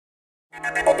We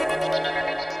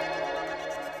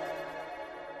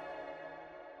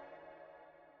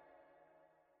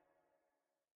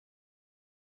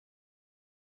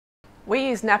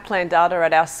use NAPLAN data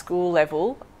at our school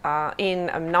level in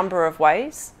a number of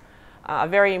ways. A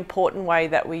very important way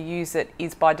that we use it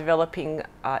is by developing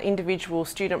individual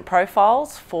student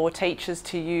profiles for teachers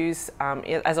to use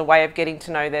as a way of getting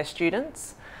to know their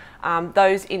students.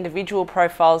 Those individual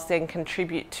profiles then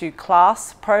contribute to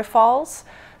class profiles.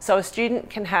 So a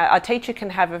teacher can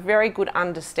have a very good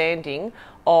understanding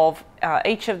of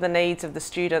each of the needs of the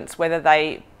students, whether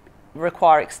they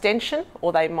require extension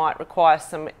or they might require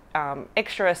some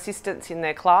extra assistance in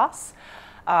their class.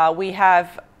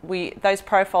 Those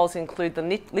profiles include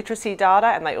the literacy data,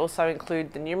 and they also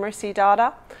include the numeracy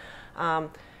data.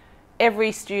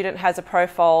 Every student has a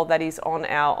profile that is on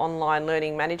our online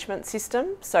learning management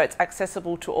system, so it's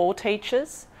accessible to all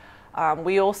teachers.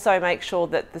 We also make sure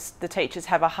that the teachers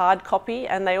have a hard copy,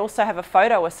 and they also have a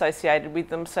photo associated with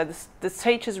them, so the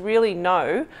teachers really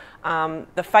know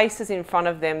the faces in front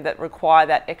of them that require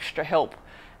that extra help,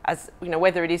 as you know,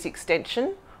 whether it is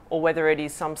extension or whether it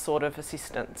is some sort of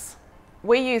assistance.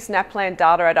 We use NAPLAN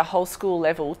data at a whole school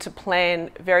level to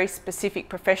plan very specific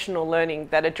professional learning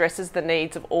that addresses the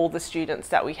needs of all the students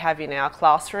that we have in our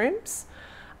classrooms.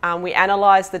 We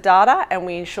analyse the data and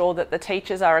we ensure that the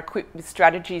teachers are equipped with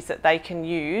strategies that they can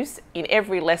use in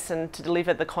every lesson to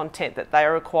deliver the content that they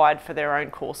are required for their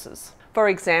own courses. For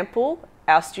example,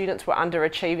 our students were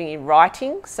underachieving in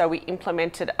writing, so we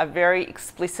implemented a very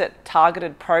explicit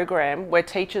targeted program where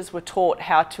teachers were taught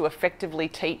how to effectively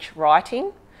teach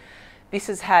writing. This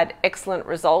has had excellent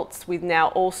results, with now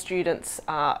all students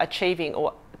achieving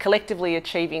or collectively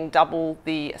achieving double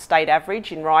the state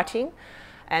average in writing,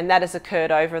 and that has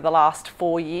occurred over the last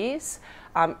 4 years.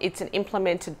 It's an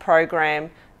implemented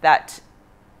program that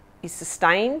is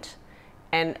sustained,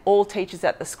 and all teachers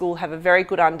at the school have a very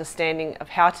good understanding of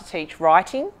how to teach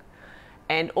writing,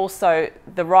 and also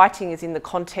the writing is in the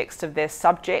context of their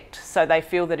subject, so they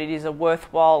feel that it is a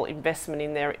worthwhile investment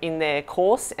in their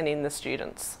course and in the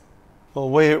students. Well,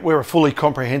 we're a fully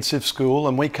comprehensive school,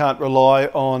 and we can't rely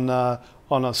on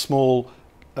a small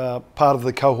part of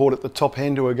the cohort at the top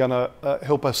end who are going to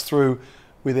help us through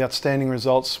with outstanding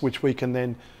results, which we can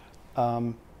then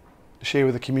share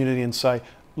with the community and say,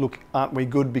 look, aren't we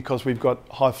good because we've got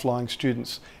high-flying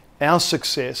students? Our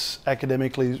success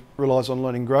academically relies on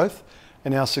learning growth,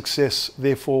 and our success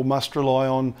therefore must rely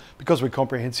on, because we're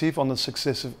comprehensive, on the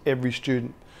success of every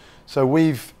student. So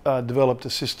we've developed a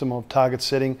system of target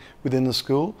setting within the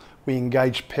school. We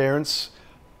engage parents,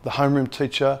 the homeroom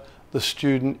teacher, the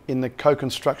student in the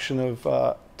co-construction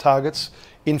of targets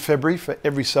in February for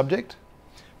every subject,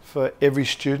 for every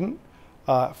student,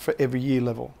 for every year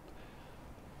level.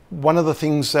 One of the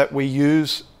things that we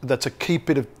use that's a key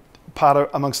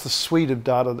amongst the suite of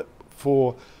data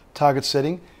for target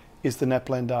setting is the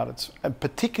NAPLAN data. And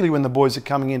particularly when the boys are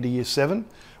coming into year 7,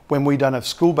 when we don't have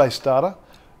school-based data,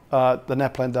 the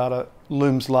NAPLAN data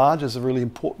looms large as a really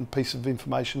important piece of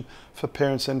information for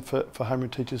parents and for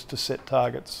homeroom teachers to set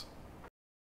targets.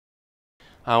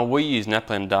 We use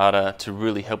NAPLAN data to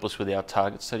really help us with our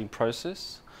target setting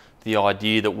process. The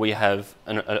idea that we have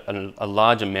a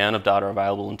large amount of data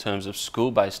available in terms of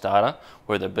school-based data,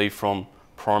 whether it be from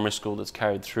primary school that's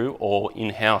carried through or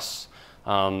in-house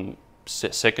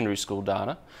secondary school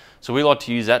data. So we like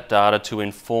to use that data to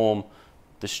inform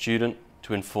the student,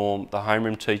 to inform the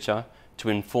homeroom teacher, to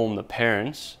inform the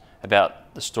parents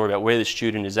about the story about where the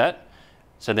student is at,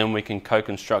 so then we can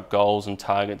co-construct goals and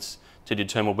targets to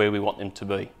determine where we want them to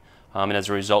be. And as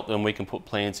a result, then we can put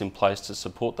plans in place to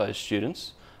support those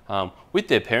students with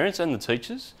their parents and the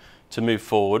teachers to move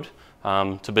forward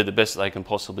to be the best that they can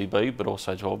possibly be, but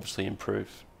also to obviously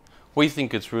improve. We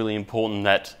think it's really important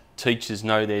that teachers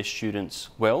know their students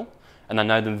well, and they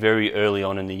know them very early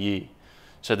on in the year.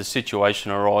 So the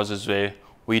situation arises where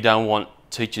we don't want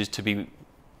teachers to be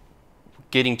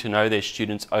getting to know their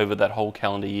students over that whole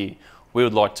calendar year. We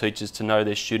would like teachers to know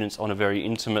their students on a very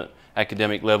intimate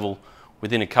academic level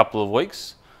within a couple of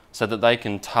weeks, so that they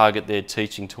can target their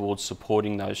teaching towards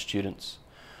supporting those students.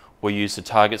 We use the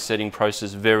target setting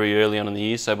process very early on in the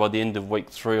year, so by the end of week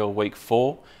 3 or week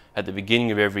 4, at the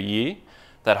beginning of every year,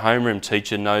 that homeroom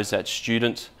teacher knows that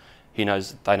student. They know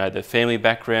their family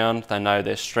background, they know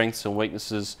their strengths and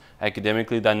weaknesses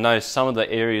academically, they know some of the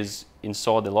areas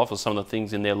inside their life or some of the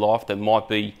things in their life that might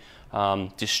be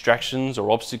distractions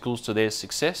or obstacles to their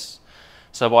success.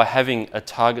 So by having a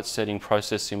target setting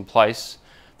process in place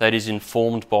that is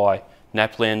informed by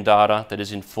NAPLAN data, that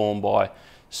is informed by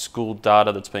school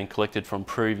data that's been collected from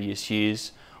previous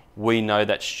years, we know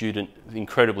that student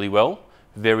incredibly well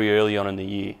very early on in the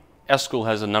year. Our school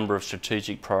has a number of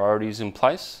strategic priorities in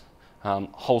place,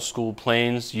 whole school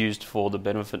plans used for the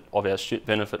benefit of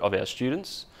our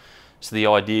students. So the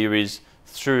idea is,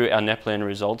 through our NAPLAN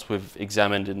results we've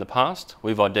examined in the past,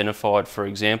 we've identified, for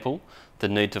example, the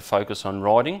need to focus on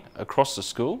writing across the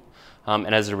school,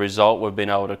 and as a result we've been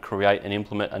able to create and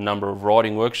implement a number of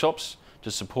writing workshops to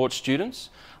support students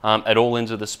at all ends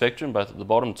of the spectrum, both at the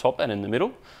bottom, top and in the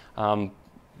middle.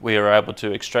 We are able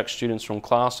to extract students from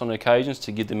class on occasions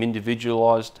to give them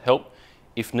individualised help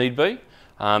if need be,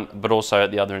 but also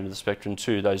at the other end of the spectrum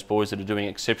too, those boys that are doing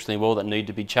exceptionally well that need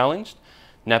to be challenged.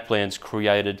 NAPLAN's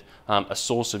created a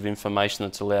source of information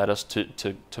that's allowed us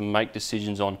to make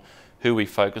decisions on who we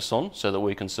focus on so that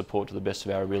we can support to the best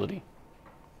of our ability.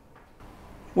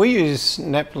 We use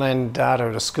NAPLAN data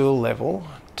at a school level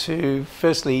to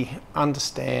firstly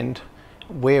understand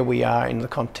where we are in the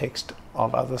context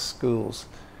of other schools.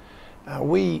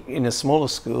 We, in a smaller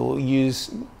school,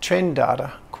 use trend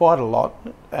data quite a lot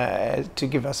to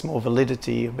give us more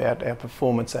validity about our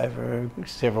performance over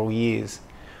several years.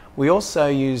 We also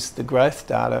use the growth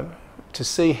data to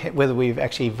see whether we've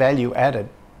actually value added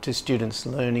to students'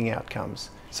 learning outcomes.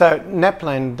 So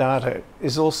NAPLAN data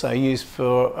is also used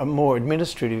for more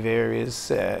administrative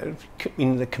areas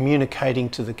in the communicating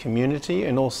to the community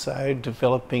and also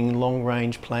developing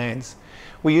long-range plans.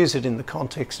 We use it in the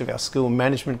context of our school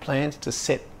management plans to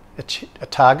set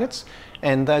targets,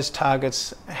 and those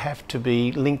targets have to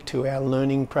be linked to our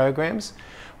learning programs.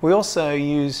 We also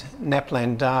use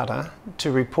NAPLAN data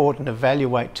to report and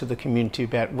evaluate to the community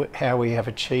about how we have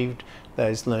achieved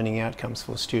those learning outcomes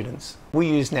for students. We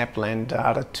use NAPLAN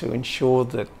data to ensure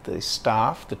that the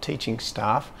staff, the teaching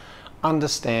staff,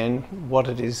 understand what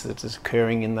it is that is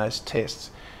occurring in those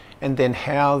tests, and then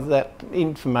how that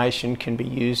information can be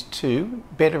used to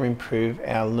better improve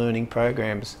our learning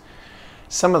programs.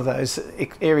 Some of those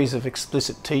areas of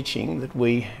explicit teaching that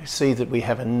we see that we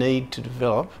have a need to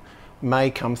develop may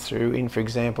come through in, for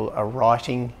example, a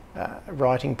writing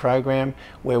program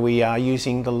where we are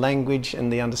using the language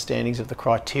and the understandings of the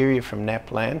criteria from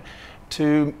NAPLAN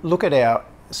to look at our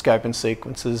scope and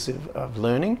sequences of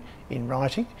learning in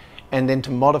writing, and then to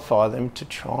modify them to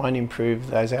try and improve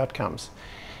those outcomes.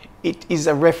 It is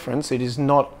a reference, it is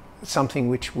not something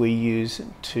which we use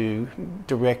to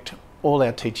direct all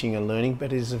our teaching and learning,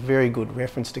 but it is a very good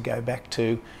reference to go back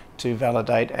to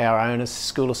validate our own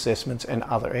school assessments and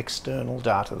other external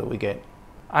data that we get.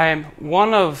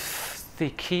 One of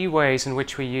the key ways in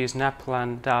which we use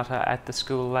NAPLAN data at the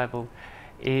school level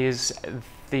is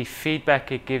the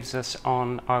feedback it gives us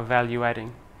on our value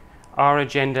adding. Our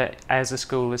agenda as a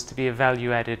school is to be a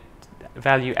value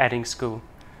adding school.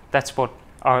 That's what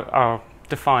our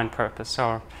defined purpose,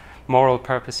 our moral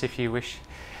purpose if you wish.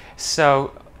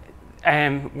 So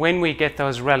when we get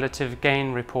those relative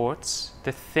gain reports,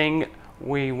 the thing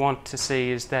we want to see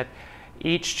is that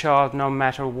each child, no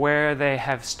matter where they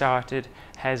have started,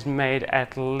 has made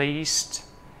at least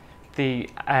the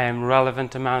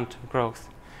relevant amount of growth.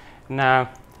 Now,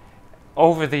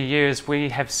 over the years, we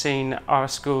have seen our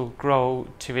school grow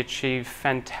to achieve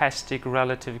fantastic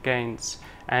relative gains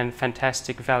and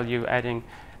fantastic value adding,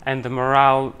 and the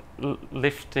morale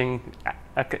lifting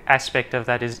aspect of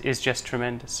that is just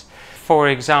tremendous. For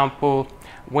example,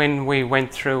 when we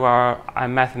went through our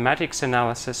mathematics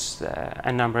analysis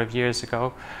a number of years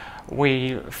ago,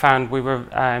 we found we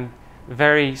were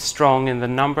very strong in the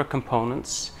number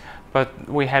components, but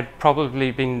we had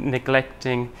probably been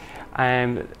neglecting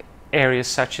areas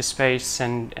such as space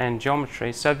and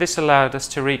geometry. So this allowed us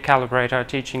to recalibrate our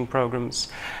teaching programs,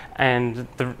 and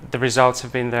the results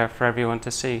have been there for everyone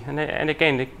to see. And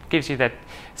again, it gives you that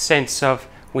sense of,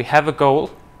 we have a goal,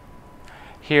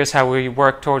 here's how we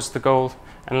work towards the goal,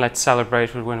 and let's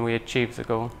celebrate it when we achieve the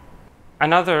goal.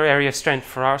 Another area of strength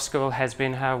for our school has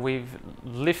been how we've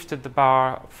lifted the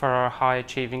bar for our high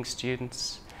achieving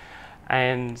students,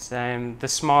 and the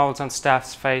smiles on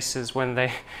staff's faces when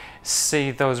they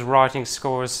see those writing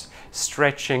scores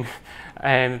stretching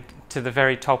to the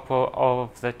very top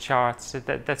of the charts.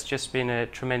 That's just been a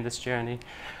tremendous journey.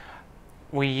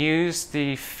 We use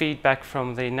the feedback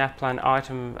from the NAPLAN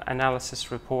item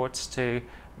analysis reports to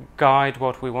guide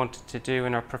what we wanted to do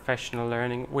in our professional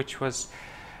learning, which was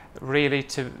really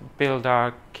to build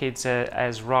our kids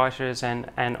as writers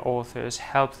and authors,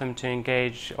 help them to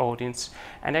engage audience,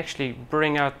 and actually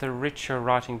bring out the richer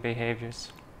writing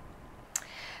behaviours.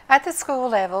 At the school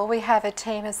level, we have a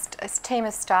team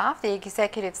of staff, the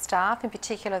executive staff, in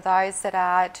particular those that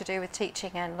are to do with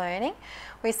teaching and learning.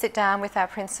 We sit down with our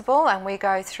principal and we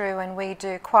go through and we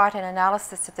do quite an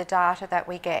analysis of the data that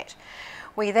we get.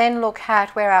 We then look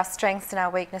at where our strengths and our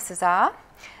weaknesses are,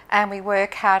 and we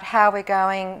work out how we're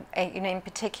going, in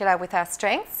particular with our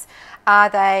strengths. Are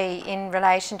they in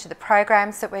relation to the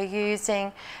programs that we're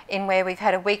using? In where we've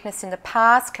had a weakness in the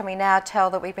past, can we now tell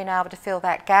that we've been able to fill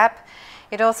that gap?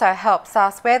 It also helps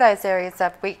us, where those areas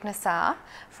of weakness are,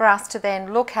 for us to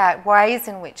then look at ways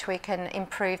in which we can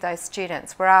improve those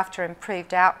students. We're after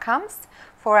improved outcomes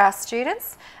for our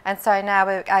students, and so now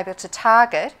we're able to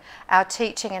target our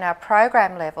teaching and our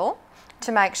program level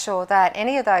to make sure that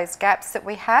any of those gaps that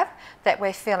we have, that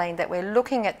we're filling, that we're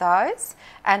looking at those,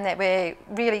 and that we're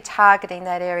really targeting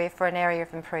that area for an area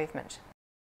of improvement.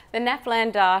 The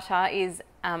NAPLAN data is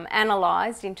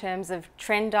analysed in terms of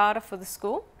trend data for the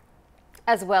school,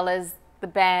 as well as the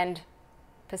band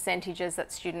percentages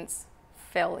that students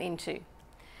fell into.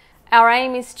 Our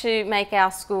aim is to make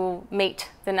our school meet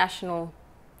the national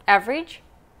average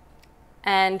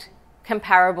and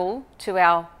comparable to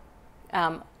our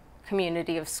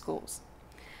community of schools.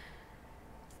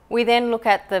 We then look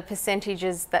at the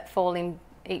percentages that fall in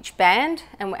each band,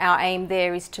 and our aim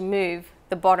there is to move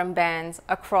the bottom bands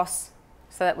across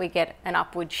so that we get an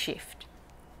upward shift.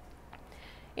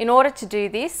 In order to do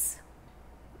this,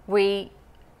 we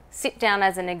sit down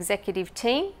as an executive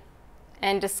team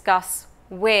and discuss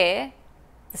where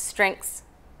the strengths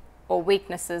or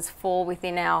weaknesses fall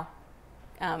within our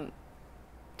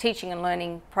teaching and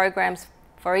learning programs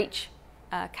for each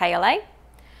KLA,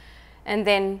 and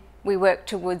then we work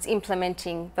towards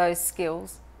implementing those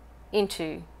skills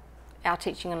into our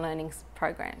teaching and learning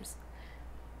programs.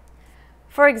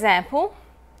 For example,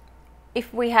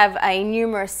 if we have a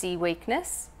numeracy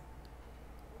weakness,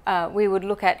 we would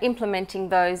look at implementing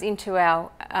those into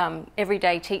our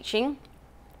everyday teaching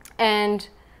and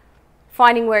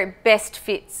finding where it best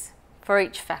fits for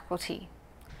each faculty.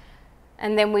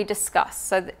 And then we discuss.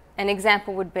 So an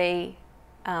example would be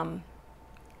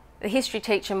the history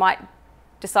teacher might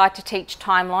decide to teach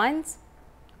timelines,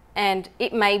 and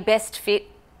it may best fit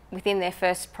within their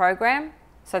first program,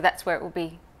 so that's where it will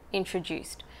be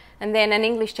introduced. And then an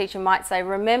English teacher might say,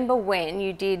 remember when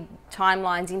you did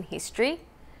timelines in history?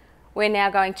 We're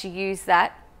now going to use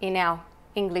that in our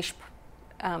English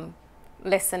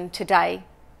lesson today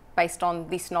based on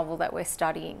this novel that we're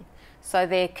studying. So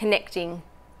they're connecting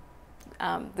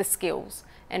the skills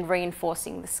and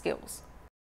reinforcing the skills.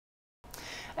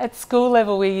 At school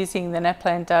level, we're using the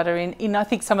NAPLAN data in I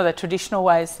think some of the traditional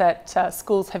ways that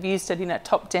schools have used it, in a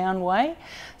top-down way.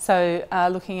 So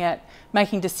looking at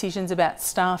making decisions about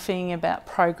staffing, about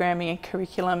programming and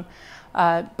curriculum,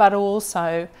 but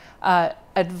also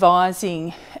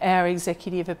advising our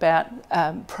executive about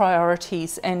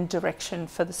priorities and direction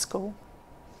for the school.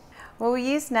 Well, we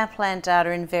use NAPLAN data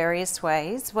in various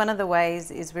ways. One of the ways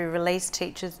is we release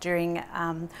teachers during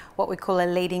what we call a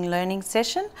leading learning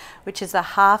session, which is a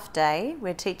half day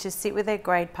where teachers sit with their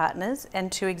grade partners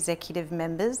and 2 executive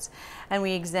members, and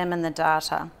we examine the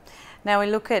data. Now we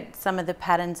look at some of the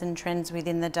patterns and trends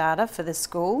within the data for the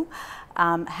school.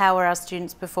 How are our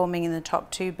students performing in the top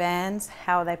 2 bands?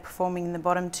 How are they performing in the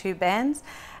bottom 2 bands?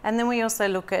 And then we also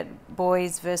look at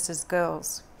boys versus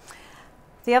girls.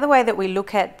 The other way that we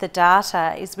look at the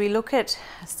data is we look at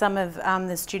some of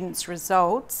the students'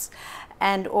 results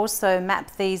and also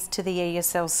map these to the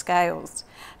ESL scales.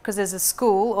 Because as a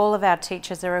school, all of our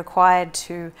teachers are required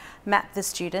to map the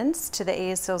students to the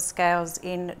ESL scales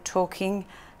in talking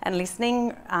and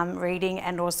listening, reading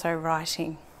and also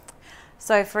writing.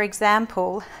 So for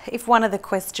example, if one of the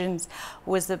questions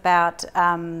was about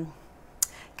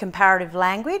comparative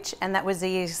language, and that was the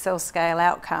ESL scale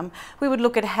outcome, we would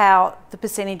look at how the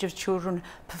percentage of children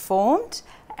performed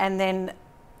and then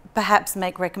perhaps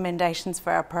make recommendations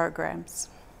for our programs.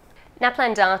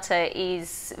 NAPLAN data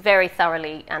is very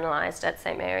thoroughly analysed at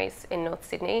St Mary's in North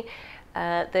Sydney.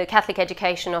 The Catholic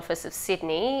Education Office of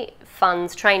Sydney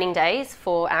funds training days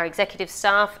for our executive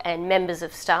staff and members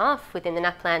of staff within the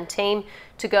NAPLAN team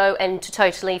to go and to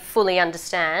totally fully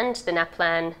understand the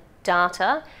NAPLAN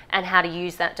data and how to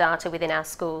use that data within our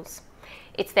schools.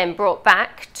 It's then brought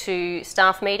back to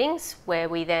staff meetings where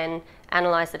we then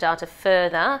analyse the data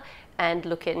further and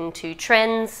look into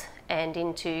trends and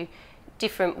into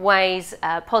different ways,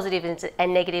 positives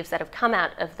and negatives that have come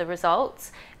out of the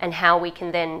results, and how we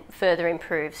can then further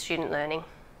improve student learning.